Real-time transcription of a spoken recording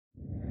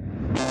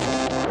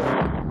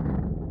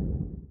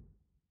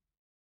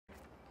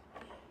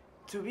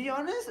To be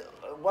honest,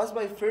 was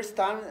my first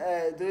time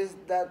doing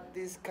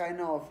this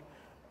kind of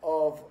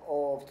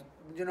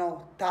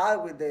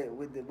talk with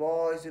the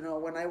boys.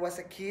 When I was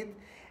a kid,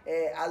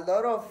 a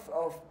lot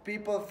of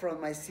people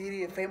from my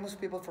city, famous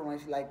people from my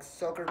like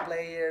soccer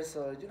players,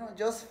 or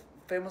just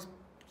famous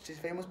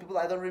famous people.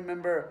 I don't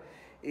remember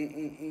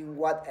in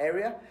what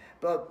area,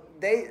 but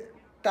they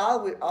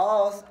talk with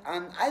us,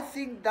 and I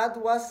think that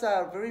was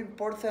a very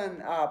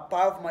important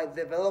part of my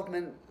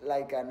development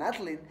like an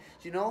athlete.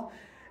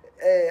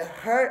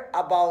 Heard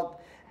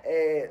about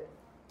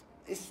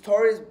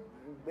stories,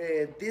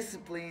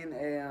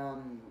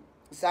 discipline,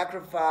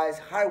 sacrifice,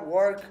 hard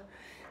work,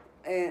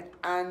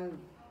 and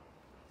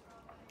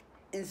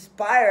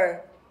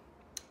inspire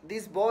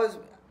these boys.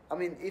 I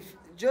mean, if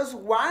just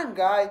one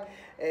guy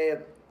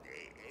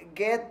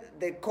get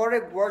the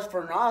correct words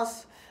from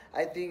us,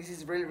 I think this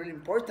is really, really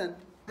important.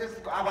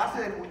 A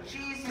base de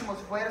muchísimo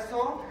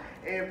esfuerzo,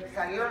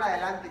 salieron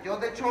adelante. Yo,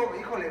 de hecho,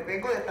 híjole,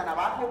 vengo de tan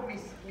abajo.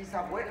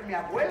 Mi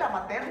abuela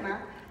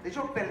materna, de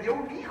hecho, perdió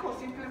un hijo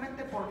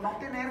simplemente por no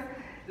tener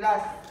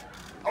las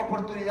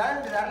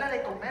oportunidades de darle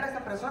de comer a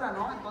esa persona,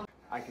 ¿no? Entonces,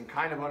 I can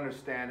kind of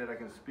understand it, I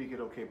can speak it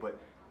okay, but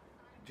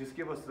just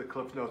give us the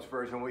Cliff Notes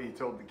version, what you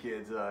told the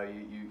kids.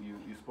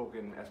 You spoke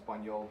in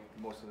Espanol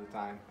most of the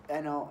time.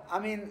 I know. I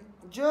mean,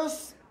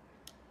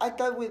 I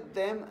talk with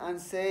them and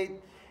say,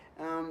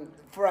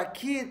 for a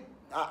kid,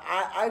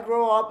 I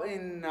grow up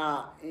in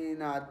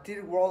a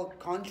third world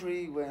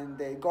country when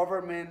the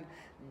government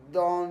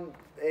don't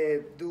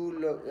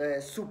do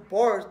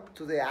support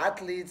to the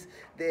athletes.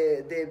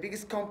 The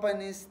biggest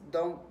companies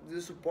don't do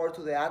support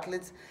to the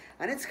athletes,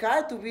 and it's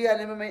hard to be an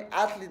MMA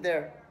athlete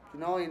there,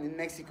 in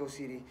Mexico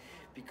City,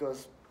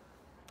 because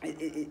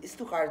it's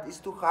too hard. It's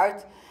too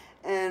hard,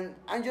 and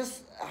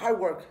just hard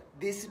work,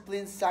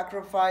 discipline,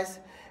 sacrifice.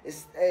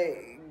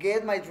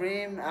 Get my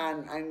dream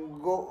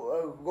and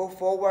go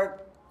forward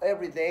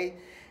every day,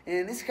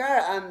 and it's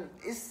hard, and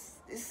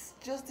it's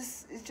just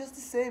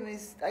the same.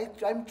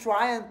 I'm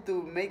trying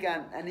to make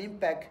an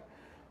impact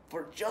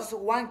for just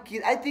one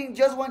kid. I think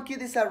just one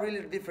kid is a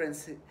really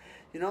difference,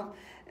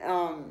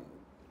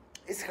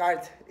 It's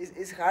hard.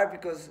 It's hard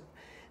because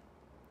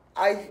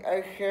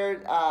I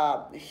heard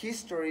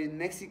history in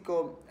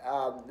Mexico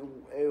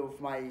of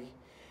my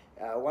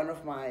one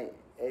of my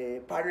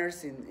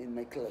partners in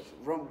my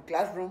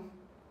classroom.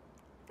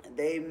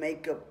 They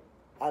make up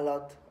a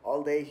lot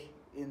all day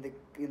in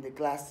the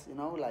class,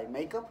 like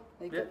makeup,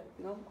 yeah.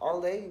 All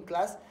day in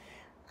class.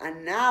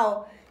 And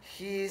now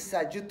he's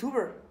a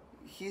YouTuber.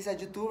 He's a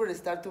YouTuber. They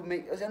start to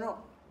make,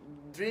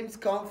 dreams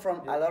come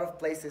from a lot of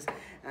places,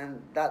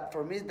 and that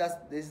for me this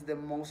is the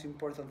most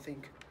important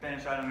thing.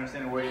 Spanish, I don't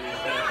understand a word you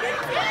just said.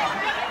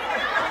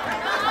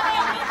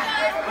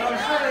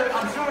 But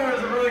I'm sure it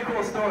was a really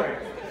cool story.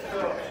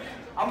 So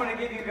I'm gonna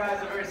give you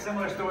guys a very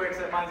similar story,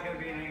 except mine's gonna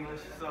be in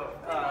English. So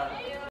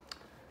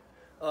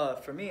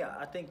for me,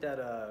 I think that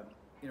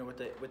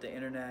with the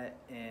internet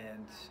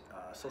and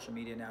social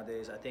media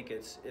nowadays, I think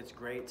it's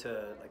great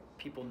to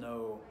people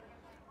know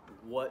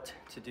what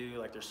to do.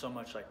 Like there's so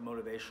much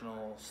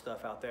motivational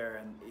stuff out there,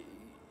 and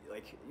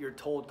you're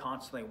told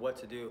constantly what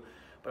to do.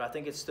 But I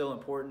think it's still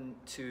important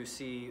to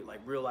see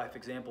real life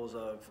examples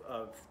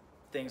of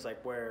things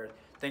where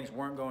things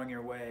weren't going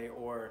your way,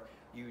 or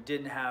you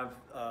didn't have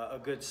a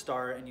good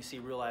start, and you see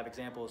real life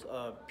examples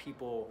of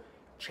people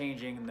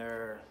changing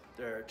their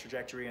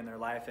trajectory in their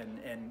life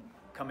and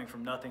coming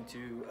from nothing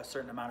to a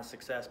certain amount of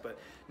success, but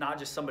not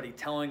just somebody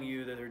telling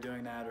you that they're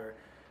doing that, or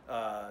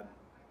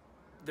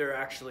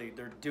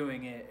they're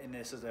doing it, and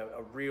this is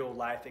a real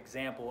life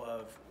example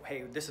of,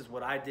 hey, this is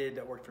what I did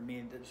that worked for me,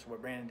 and this is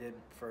what Brandon did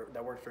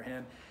that worked for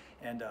him.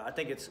 And I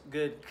think it's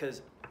good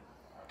because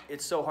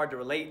it's so hard to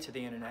relate to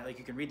the internet.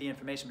 You can read the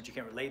information, but you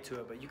can't relate to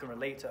it, but you can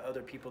relate to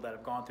other people that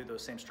have gone through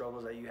those same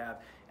struggles that you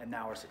have and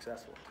now are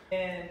successful.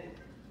 And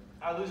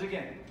I lose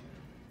again.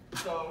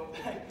 So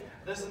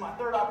this is my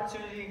third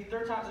opportunity,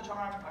 third time's a charm.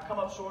 I come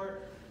up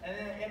short, and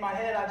then in my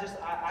head,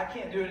 I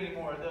can't do it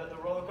anymore. The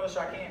roller coaster,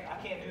 I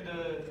can't do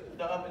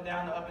the up and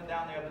down, the up and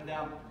down, the up and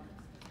down.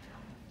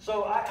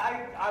 So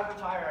I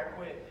retire, I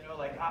quit.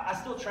 I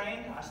still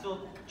train. I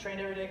still trained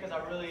every day because I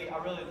really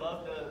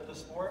love the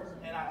sport,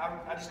 and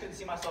I just couldn't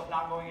see myself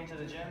not going into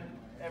the gym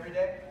every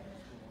day.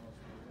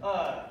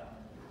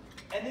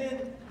 And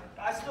then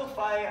I still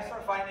fight. I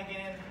start fighting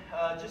again.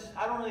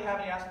 I don't really have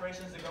any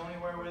aspirations to go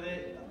anywhere with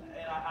it,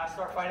 and I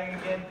start fighting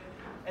again.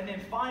 And then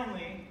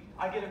finally,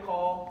 I get a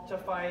call to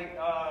fight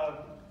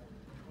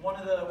one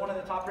of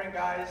the top ranked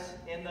guys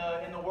in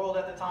the world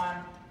at the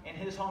time, in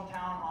his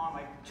hometown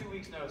on 2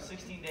 weeks notice,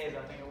 16 days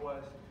I think it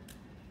was.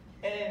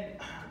 And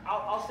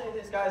I'll say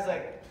this, guys,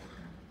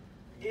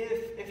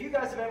 if you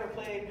guys have ever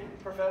played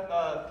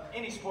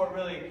any sport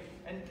really,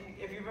 and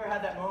if you've ever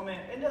had that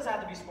moment, it doesn't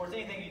have to be sports,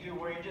 anything you do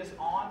where you're just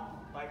on,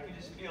 you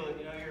just feel it,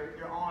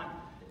 you're on.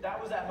 That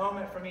was that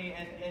moment for me,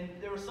 and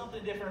there was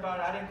something different about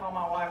it. I didn't call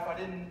my wife, I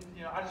didn't,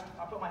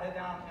 I put my head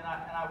down and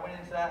I went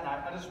into that, and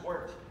I just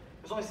worked.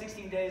 It was only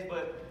 16 days,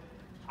 but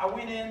I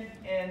went in,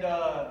 and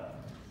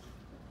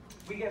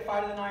we get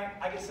fight of the night,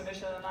 I get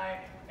submission of the night,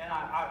 and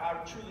I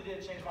truly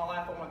did change my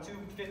life. I won two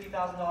 $50,000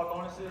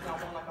 bonuses, and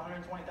I won like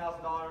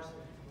 $120,000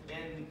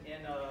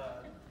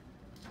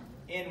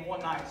 in one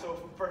night.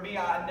 So for me,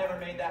 I never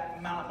made that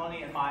amount of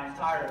money in my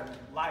entire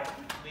life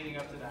leading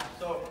up to that.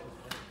 So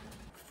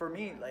for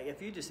me, like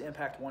if you just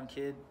impact one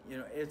kid, you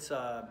know, it's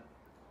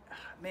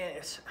man,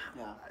 it's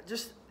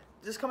just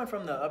coming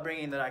from the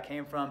upbringing that I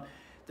came from.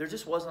 There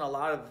just wasn't a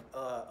lot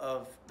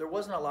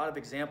of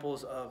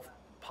examples of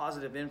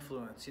positive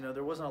influence. You know,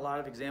 there wasn't a lot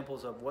of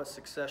examples of what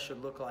success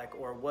should look like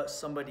or what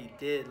somebody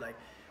did. Like,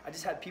 I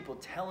just had people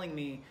telling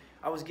me.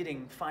 I was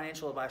getting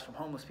financial advice from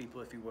homeless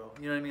people, if you will.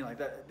 You know what I mean? Like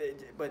that.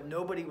 But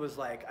nobody was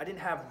like, I didn't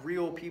have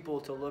real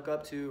people to look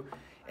up to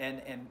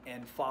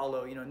and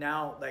follow. You know,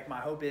 now like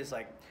my hope is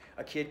like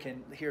a kid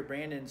can hear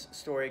Brandon's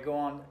story, go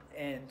on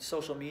and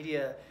social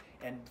media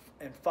and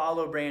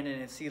follow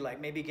Brandon and see,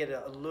 like, maybe get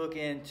a look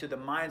into the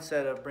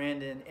mindset of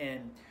Brandon,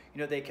 and you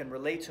know, they can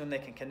relate to him, they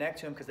can connect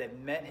to him because they've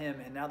met him,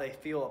 and now they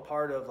feel a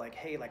part of, like,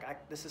 hey,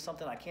 like this is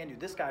something I can do.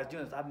 This guy's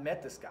doing this. I've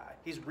met this guy.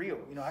 He's real.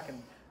 You know,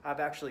 I've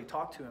actually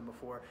talked to him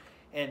before,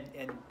 and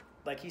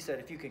like he said,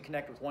 if you can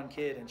connect with one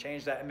kid and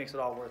change that, it makes it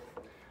all worth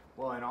it.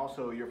 Well, and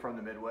also you're from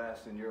the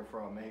Midwest and you're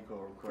from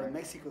Mexico, correct? From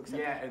Mexico,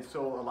 exactly. Yeah, and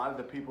so a lot of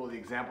the people, the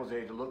examples they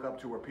had to look up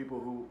to were people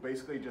who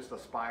basically just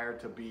aspired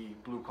to be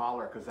blue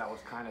collar because that was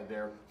kind of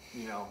their,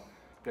 you know,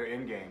 their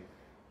end game,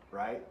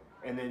 right?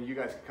 And then you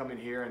guys come in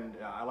here, and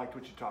I liked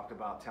what you talked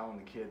about, telling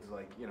the kids,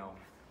 like, you know,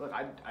 look,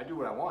 I do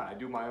what I want. I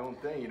do my own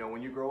thing. You know,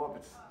 when you grow up,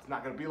 it's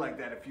not going to be like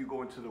that if you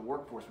go into the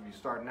workforce. When you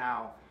start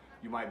now,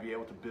 you might be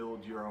able to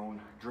build your own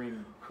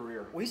dream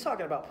career. Well, he's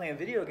talking about playing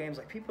video games.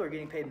 Like, people are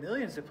getting paid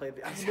millions to play.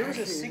 I mean, there was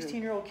a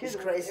 16-year-old kid. It's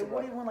crazy.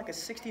 What, he won like a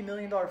 $60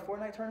 million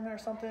Fortnite tournament or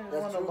something. It was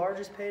That's one of the true.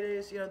 largest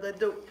paydays. You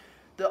know,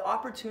 the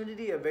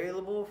opportunity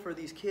available for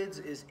these kids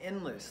is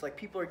endless. Like,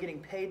 people are getting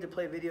paid to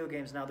play video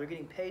games now. They're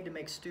getting paid to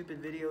make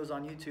stupid videos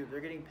on YouTube.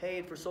 They're getting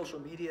paid for social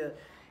media.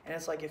 And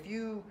it's like,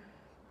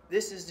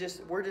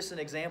 we're just an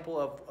example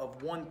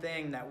of one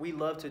thing that we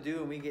love to do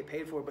and we get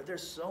paid for, but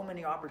there's so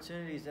many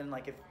opportunities. And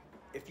like,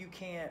 if you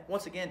can't,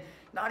 once again,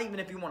 not even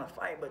if you want to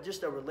fight, but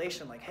just a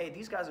relation, like, hey,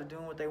 these guys are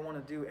doing what they want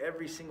to do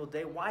every single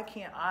day. Why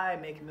can't I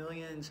make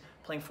millions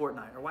playing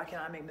Fortnite? Or why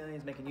can't I make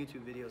millions making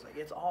YouTube videos? Like,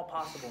 it's all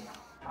possible now.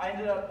 I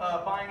ended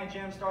up buying a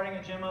gym, starting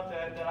a gym up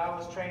that I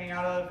was training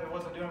out of. It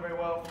wasn't doing very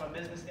well from a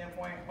business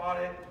standpoint. Bought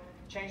it,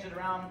 changed it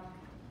around,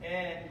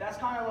 and that's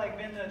kind of like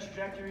been the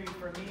trajectory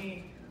for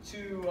me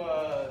to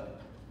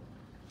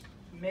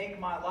make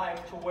my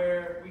life to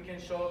where we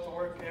can show up to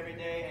work every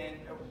day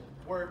and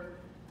work.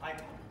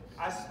 Like,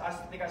 I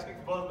think I speak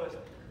for both of us.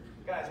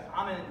 Guys,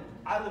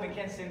 I live in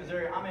Kansas City,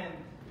 Missouri. I'm in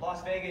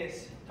Las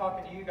Vegas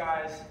talking to you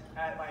guys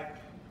at like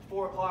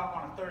 4 o'clock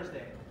on a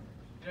Thursday.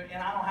 You know,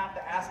 and I don't have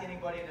to ask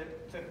anybody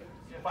to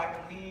if I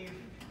can leave.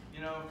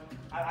 You know,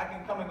 I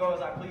can come and go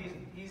as I please.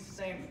 He's the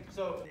same.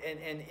 So,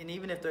 and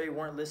even if they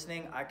weren't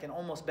listening, I can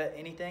almost bet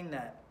anything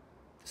that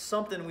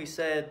something we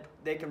said,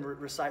 they can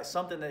recite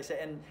something they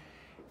said.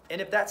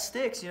 And if that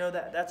sticks, you know,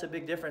 that's a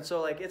big difference.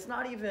 So, like, it's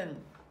not even,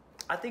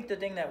 I think the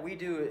thing that we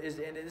do is,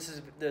 and this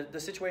is the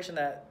situation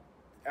that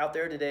out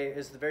there today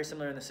is very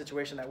similar in the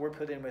situation that we're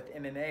put in with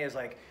MMA, is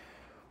like,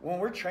 when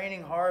we're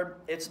training hard,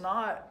 it's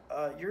not,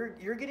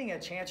 you're getting a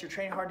chance, you're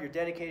training hard, you're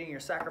dedicating, you're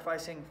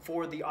sacrificing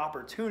for the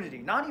opportunity.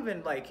 Not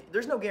even like,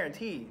 there's no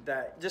guarantee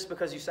that just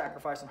because you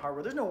sacrifice in hard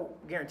work, there's no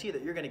guarantee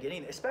that you're going to get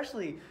in,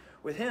 especially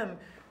with him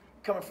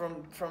coming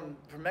from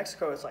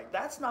Mexico. It's like,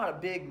 that's not a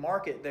big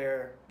market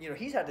there. You know,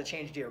 he's had to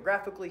change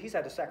geographically. He's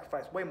had to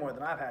sacrifice way more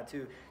than I've had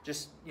to.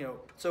 Just, you know,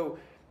 so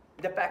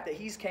the fact that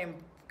he's came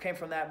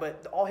from that,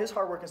 but all his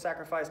hard work and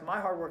sacrifice, my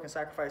hard work and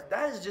sacrifice,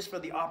 that is just for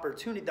the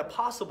opportunity, the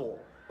possible.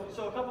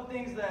 So a couple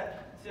things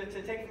that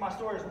to take from my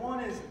stories.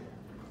 One is,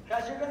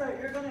 guys, you're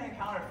gonna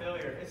encounter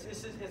failure.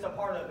 It's a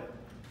part of it.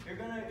 You're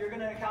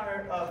gonna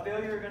encounter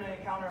failure. You're gonna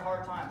encounter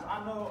hard times.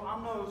 I'm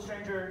no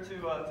stranger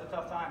to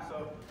tough times.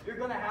 So you're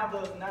gonna have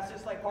those, and that's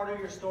just like part of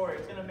your story.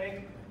 It's gonna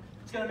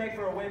make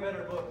for a way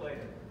better book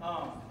later.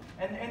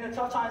 And the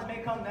tough times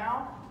may come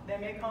now. They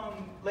may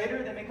come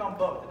later. They may come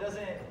both.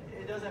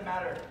 It doesn't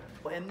matter.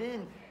 And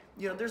then,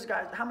 you know, there's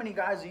guys. How many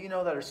guys do you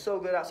know that are so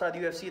good outside the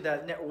UFC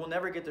that will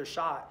never get their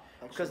shot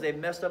because they've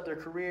messed up their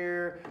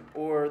career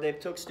or they've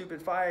took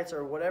stupid fights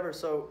or whatever?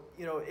 So,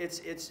 you know,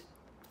 it's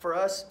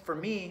for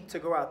me to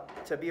go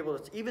out to be able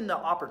to, even the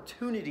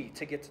opportunity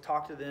to get to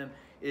talk to them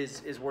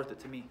is worth it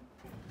to me.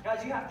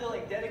 Guys, you have to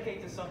like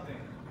dedicate to something,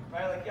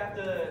 right? Like, you have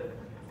to,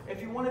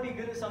 if you want to be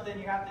good at something,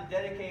 you have to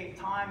dedicate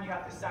time. You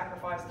have to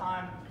sacrifice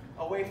time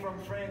away from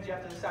friends. You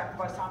have to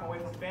sacrifice time away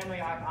from family.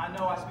 I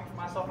know I speak for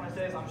myself when I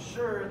say this. I'm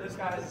sure this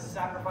guy has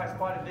sacrificed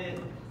quite a bit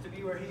to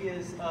be where he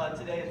is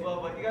today as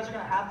well. But you guys are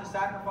going to have to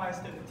sacrifice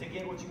to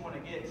get what you want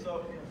to get.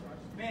 So,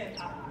 man,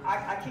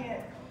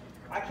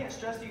 I can't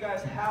stress to you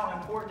guys how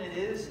important it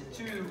is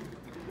to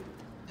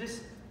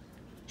just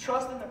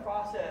trust in the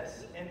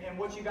process and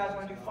what you guys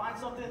want to do. Find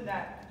something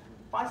that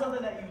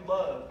you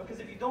love. Because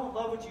if you don't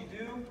love what you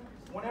do,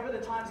 whenever the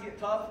times get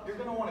tough, you're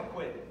going to want to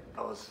quit.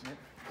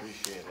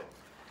 Appreciate it.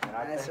 And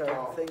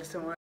Thanks so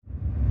much.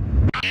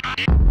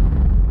 you.